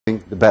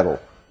the battle.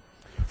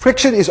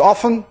 Friction is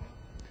often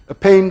a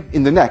pain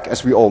in the neck,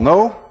 as we all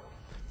know.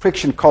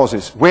 Friction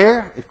causes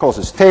wear, it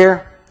causes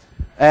tear,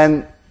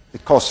 and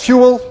it costs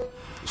fuel.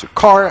 There's a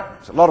car,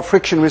 there's a lot of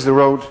friction with the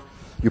road.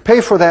 You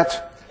pay for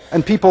that,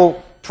 and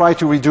people try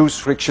to reduce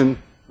friction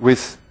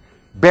with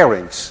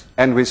bearings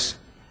and with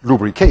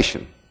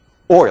lubrication.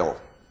 Oil.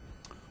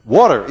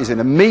 Water is an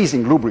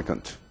amazing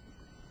lubricant.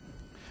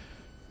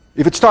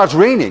 If it starts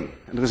raining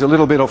and there's a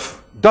little bit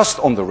of dust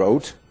on the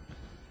road,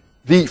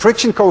 the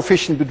friction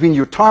coefficient between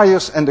your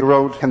tires and the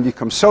road can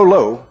become so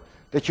low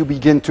that you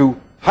begin to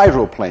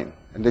hydroplane,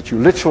 and that you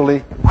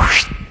literally,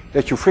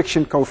 that your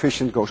friction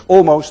coefficient goes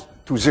almost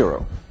to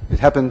zero. It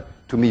happened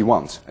to me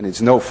once, and it's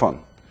no fun.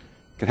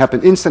 It can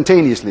happen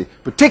instantaneously,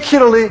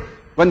 particularly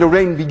when the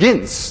rain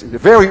begins, in the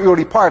very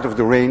early part of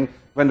the rain,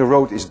 when the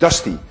road is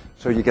dusty.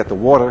 So you get the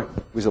water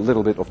with a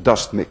little bit of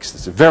dust mixed.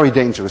 It's a very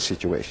dangerous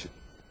situation.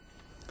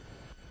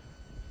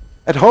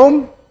 At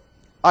home,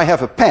 I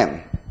have a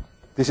pen.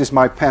 This is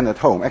my pen at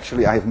home.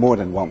 Actually, I have more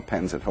than one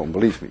pen at home,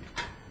 believe me.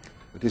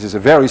 But this is a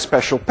very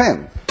special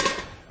pen.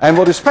 And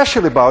what is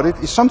special about it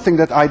is something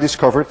that I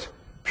discovered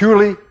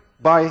purely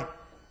by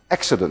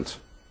accident.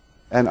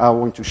 And I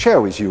want to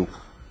share with you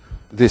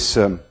this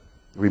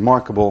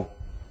remarkable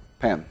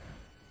pen.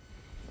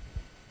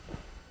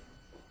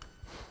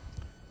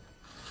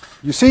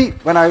 You see,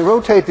 when I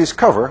rotate this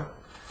cover,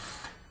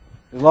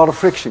 there's a lot of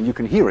friction. You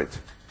can hear it.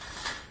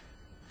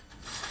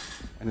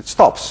 And it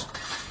stops.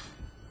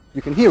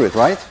 You can hear it,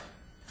 right?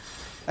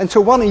 And so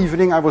one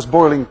evening I was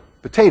boiling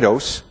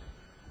potatoes,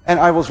 and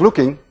I was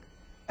looking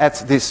at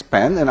this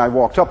pen, and I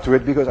walked up to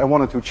it because I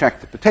wanted to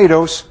check the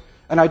potatoes,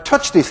 and I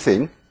touched this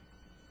thing,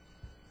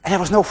 and there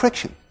was no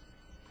friction.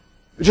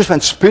 It just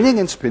went spinning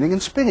and spinning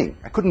and spinning.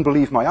 I couldn't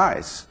believe my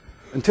eyes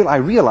until I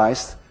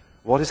realized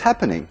what is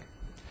happening.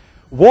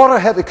 Water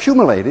had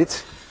accumulated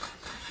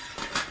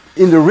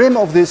in the rim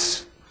of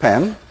this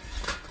pen,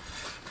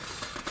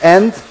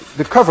 and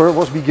the cover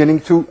was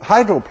beginning to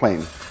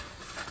hydroplane.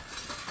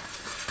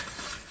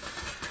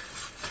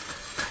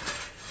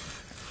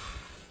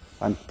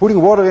 I'm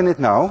putting water in it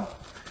now.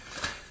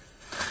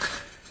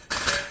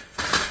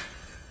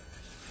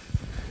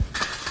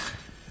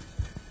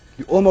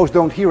 You almost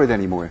don't hear it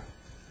anymore.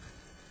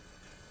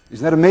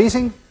 Isn't that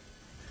amazing?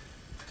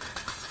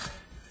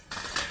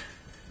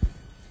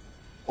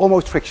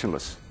 Almost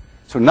frictionless.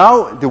 So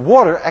now the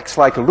water acts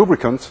like a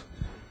lubricant,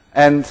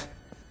 and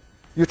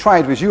you try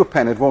it with your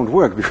pen, it won't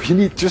work, because you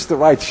need just the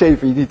right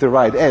shape and you need the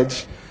right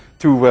edge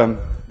to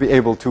be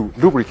able to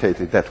lubricate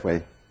it that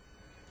way.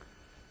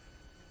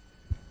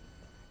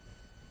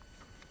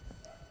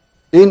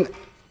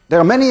 There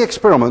are many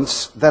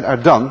experiments that are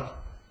done,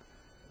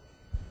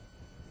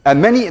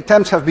 and many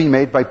attempts have been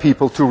made by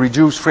people to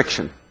reduce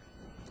friction.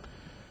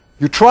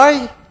 You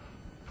try,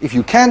 if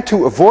you can,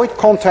 to avoid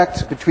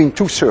contact between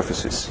two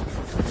surfaces.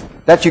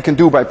 That you can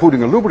do by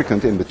putting a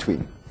lubricant in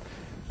between.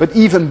 But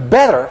even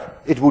better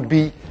it would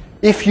be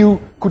if you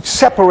could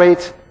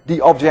separate the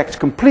objects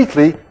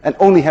completely and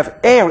only have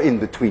air in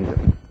between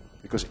them.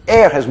 Because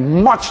air has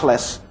much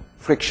less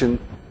friction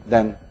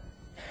than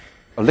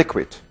a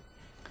liquid.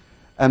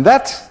 And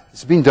that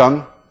has been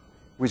done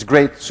with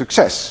great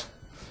success.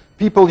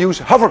 People use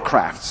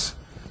hovercrafts.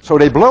 So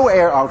they blow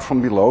air out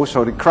from below,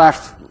 so the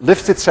craft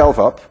lifts itself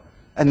up,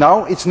 and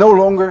now it's no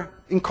longer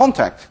in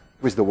contact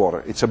with the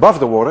water. It's above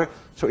the water,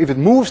 so if it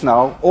moves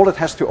now, all it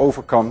has to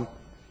overcome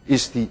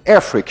is the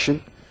air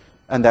friction,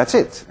 and that's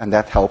it. And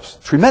that helps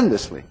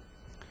tremendously.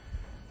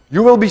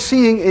 You will be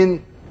seeing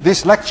in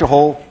this lecture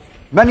hall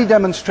many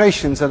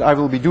demonstrations that I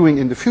will be doing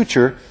in the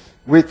future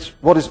with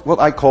what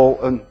I call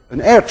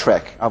an air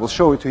track. I will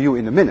show it to you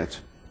in a minute.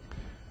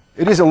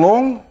 It is a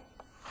long,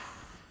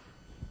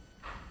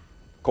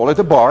 call it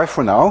a bar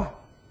for now.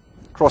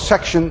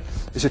 Cross-section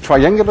is a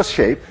triangular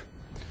shape,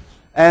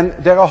 and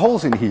there are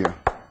holes in here.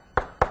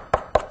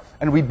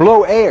 And we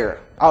blow air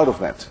out of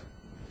that.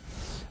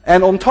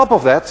 And on top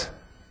of that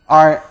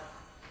are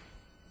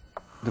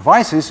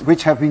devices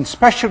which have been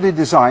specially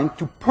designed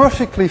to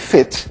perfectly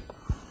fit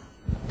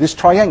this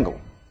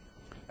triangle.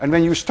 And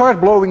when you start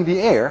blowing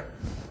the air,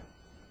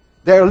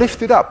 they are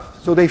lifted up,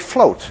 so they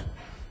float.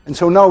 And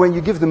so now when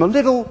you give them a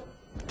little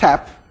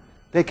tap,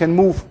 they can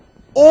move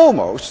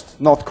almost,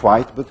 not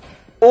quite, but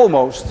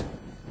almost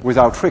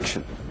without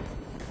friction.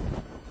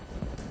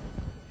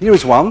 Here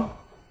is one.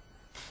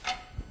 A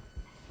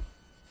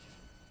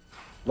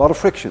lot of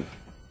friction.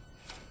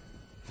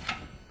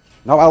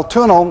 Now I'll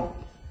turn on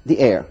the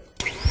air.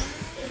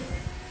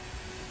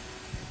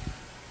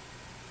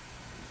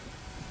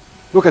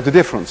 Look at the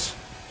difference.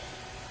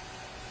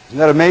 Isn't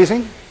that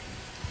amazing?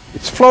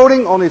 It's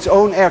floating on its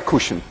own air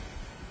cushion.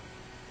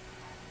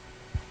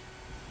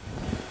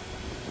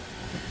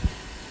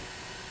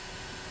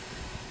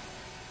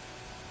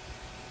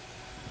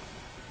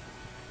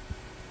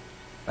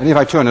 And if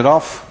I turn it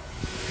off,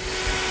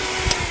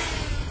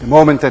 the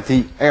moment that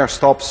the air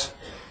stops,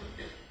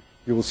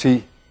 you will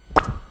see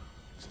it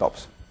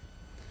stops.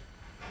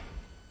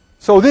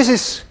 So this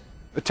is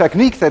a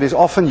technique that is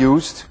often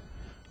used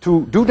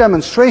to do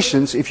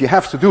demonstrations, if you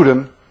have to do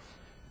them,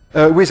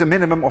 with a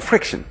minimum of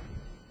friction.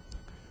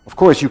 Of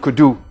course, you could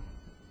do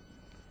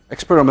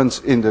experiments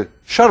in the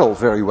shuttle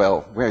very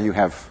well, where you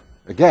have,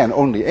 again,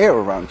 only air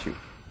around you.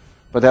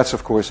 But that's,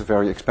 of course, a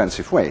very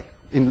expensive way.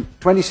 In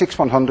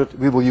 26100,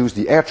 we will use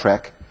the air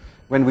track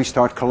when we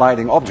start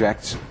colliding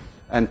objects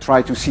and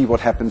try to see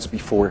what happens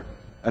before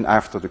and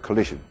after the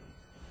collision.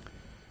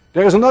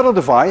 There is another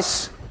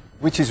device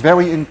which is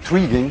very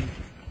intriguing,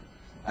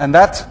 and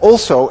that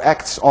also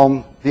acts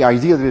on the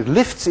idea that it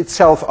lifts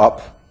itself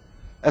up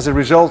as a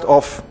result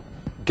of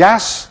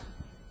gas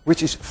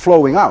which is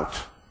flowing out.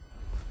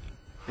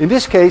 In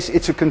this case,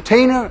 it's a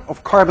container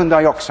of carbon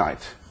dioxide.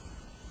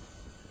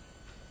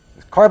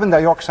 There's carbon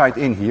dioxide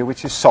in here,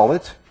 which is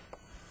solid,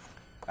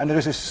 and there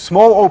is a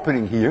small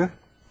opening here,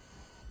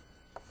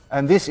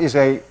 and this is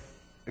a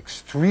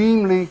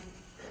extremely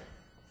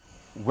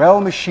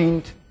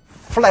well-machined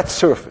flat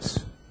surface,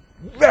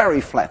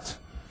 very flat.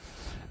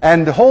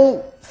 And the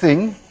whole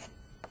thing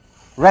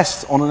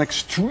rests on an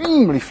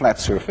extremely flat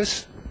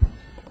surface.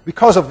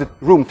 Because of the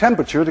room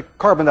temperature, the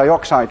carbon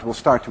dioxide will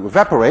start to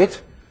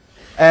evaporate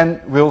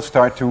and will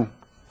start to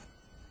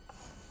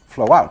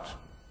flow out.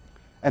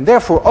 And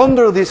therefore,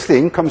 under this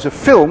thing comes a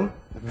film,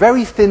 a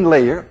very thin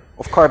layer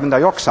of carbon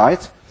dioxide,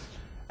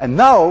 and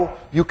now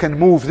you can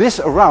move this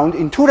around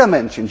in 2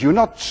 dimensions. You're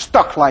not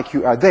stuck like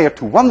you are there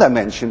to 1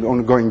 dimension,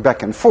 only going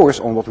back and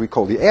forth on what we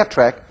call the air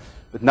track,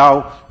 but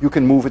now you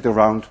can move it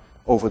around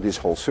over this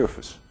whole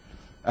surface.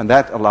 And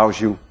that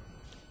allows you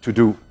to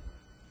do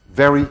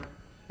very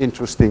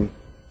interesting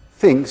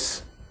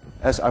things,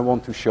 as I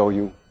want to show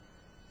you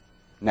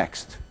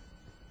next.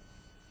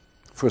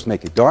 First,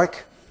 make it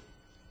dark.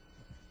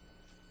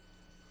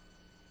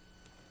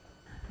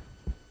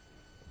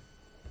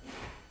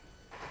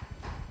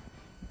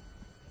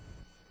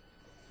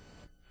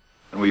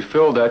 And we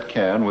filled that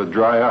can with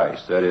dry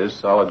ice, that is,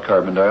 solid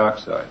carbon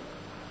dioxide.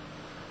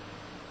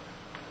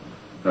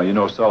 Now, you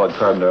know solid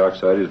carbon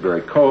dioxide is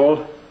very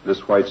cold.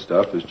 This white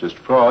stuff is just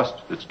frost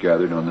that's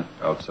gathered on the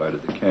outside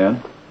of the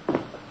can.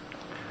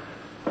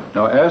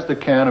 Now, as the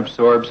can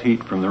absorbs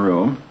heat from the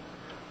room,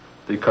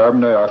 the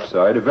carbon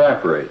dioxide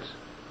evaporates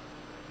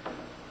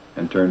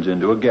and turns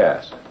into a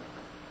gas.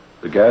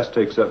 The gas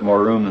takes up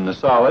more room than the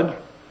solid,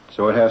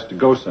 so it has to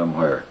go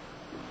somewhere.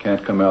 It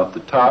can't come out the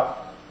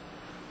top,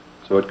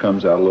 so it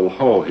comes out a little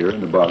hole here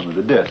in the bottom of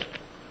the disc.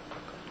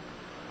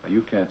 Now,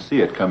 you can't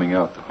see it coming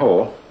out the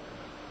hole,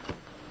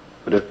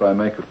 but if I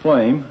make a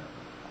flame,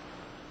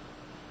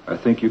 I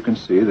think you can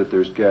see that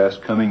there's gas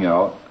coming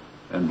out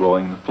and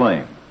blowing the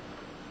flame.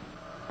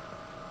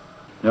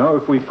 Now,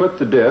 if we put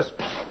the disc,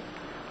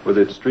 with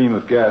its stream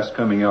of gas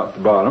coming out the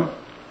bottom,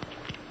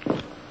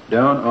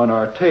 down on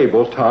our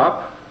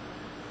tabletop,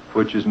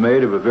 which is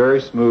made of a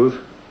very smooth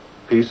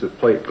piece of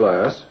plate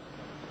glass,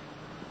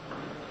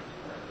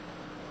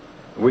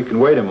 we can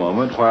wait a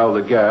moment while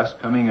the gas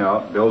coming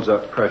out builds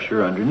up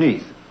pressure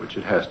underneath, which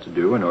it has to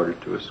do in order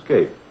to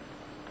escape.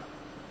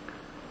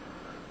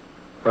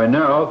 By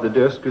now, the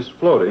disc is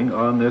floating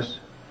on this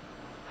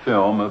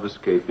film of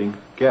escaping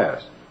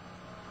gas.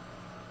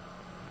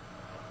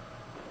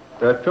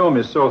 That film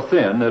is so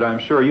thin that I'm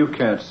sure you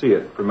can't see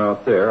it from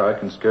out there. I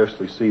can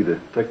scarcely see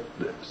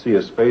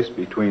a space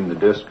between the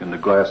disc and the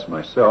glass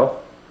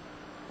myself.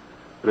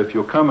 But if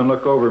you'll come and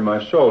look over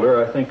my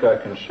shoulder, I think I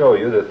can show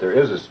you that there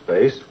is a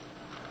space.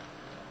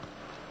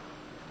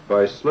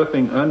 By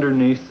slipping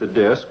underneath the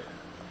disc,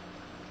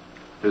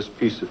 this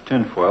piece of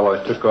tinfoil,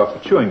 I took off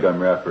a chewing gum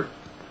wrapper.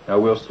 Now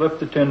we'll slip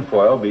the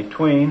tinfoil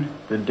between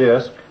the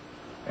disc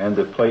and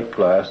the plate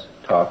glass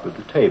top of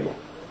the table,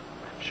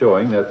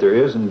 showing that there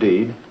is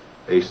indeed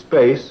a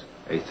space,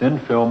 a thin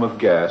film of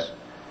gas,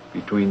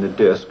 between the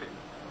disc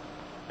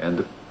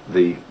and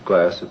the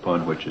glass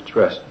upon which it's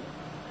resting.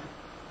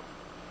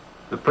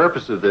 The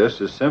purpose of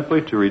this is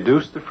simply to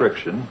reduce the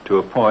friction to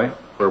a point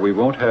where we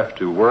won't have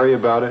to worry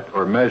about it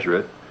or measure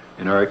it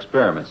in our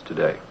experiments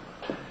today.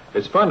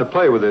 It's fun to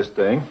play with this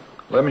thing.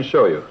 Let me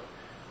show you.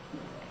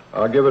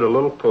 I'll give it a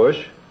little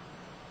push,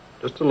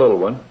 just a little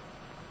one.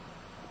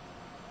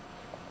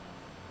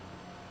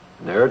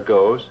 And there it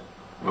goes,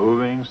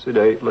 moving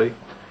sedately.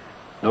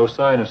 No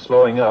sign of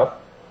slowing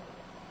up.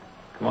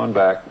 Come on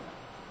back.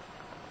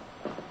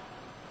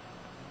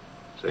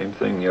 Same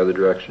thing the other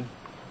direction.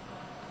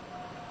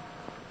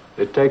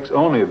 It takes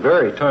only a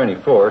very tiny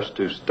force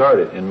to start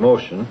it in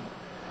motion.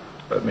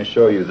 Let me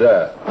show you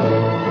that.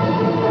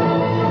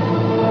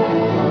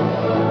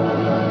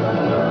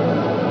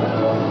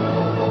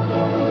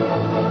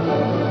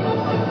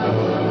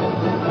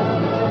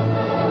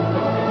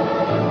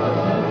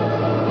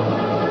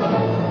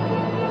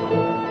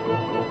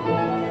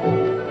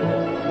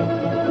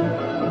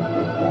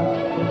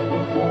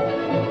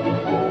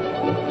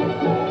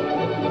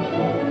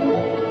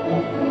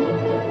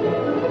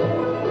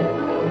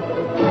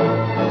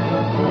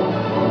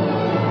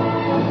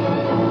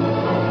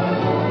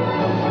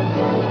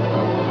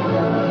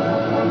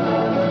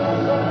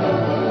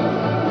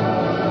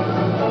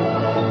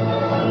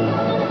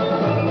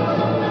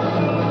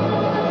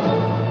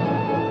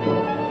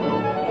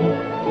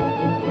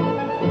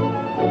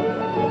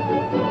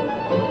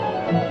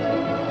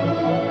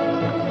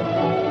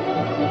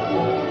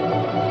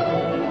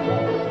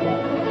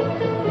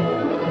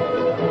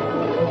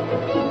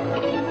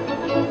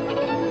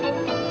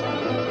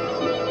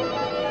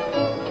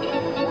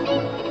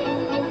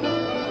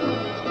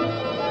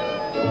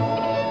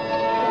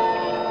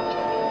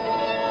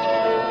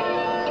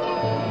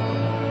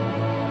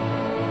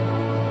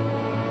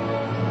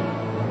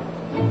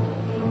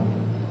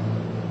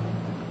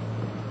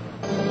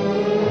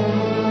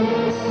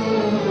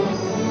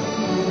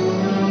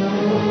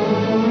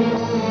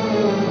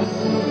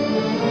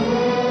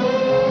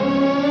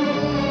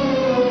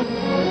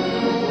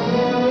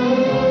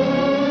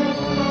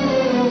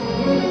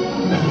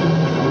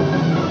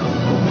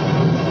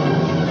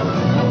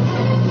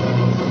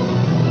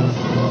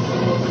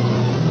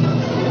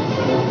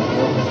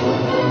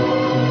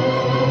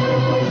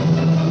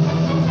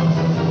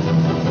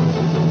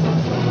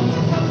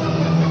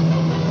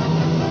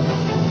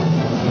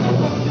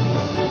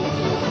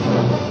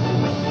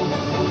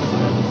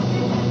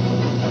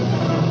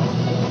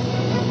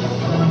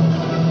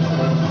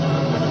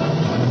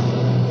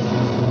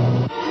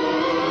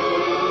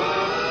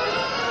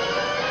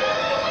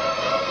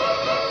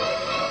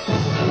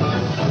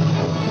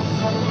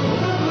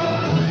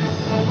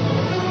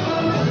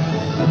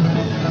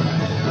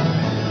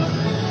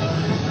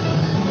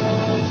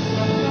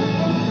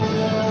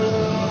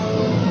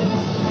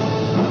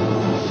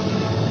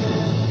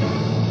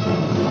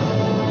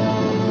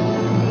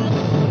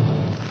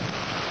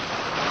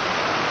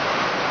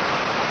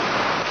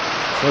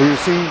 So you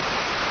see,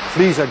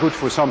 fleas are good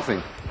for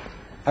something.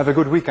 Have a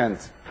good weekend.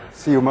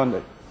 See you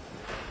Monday.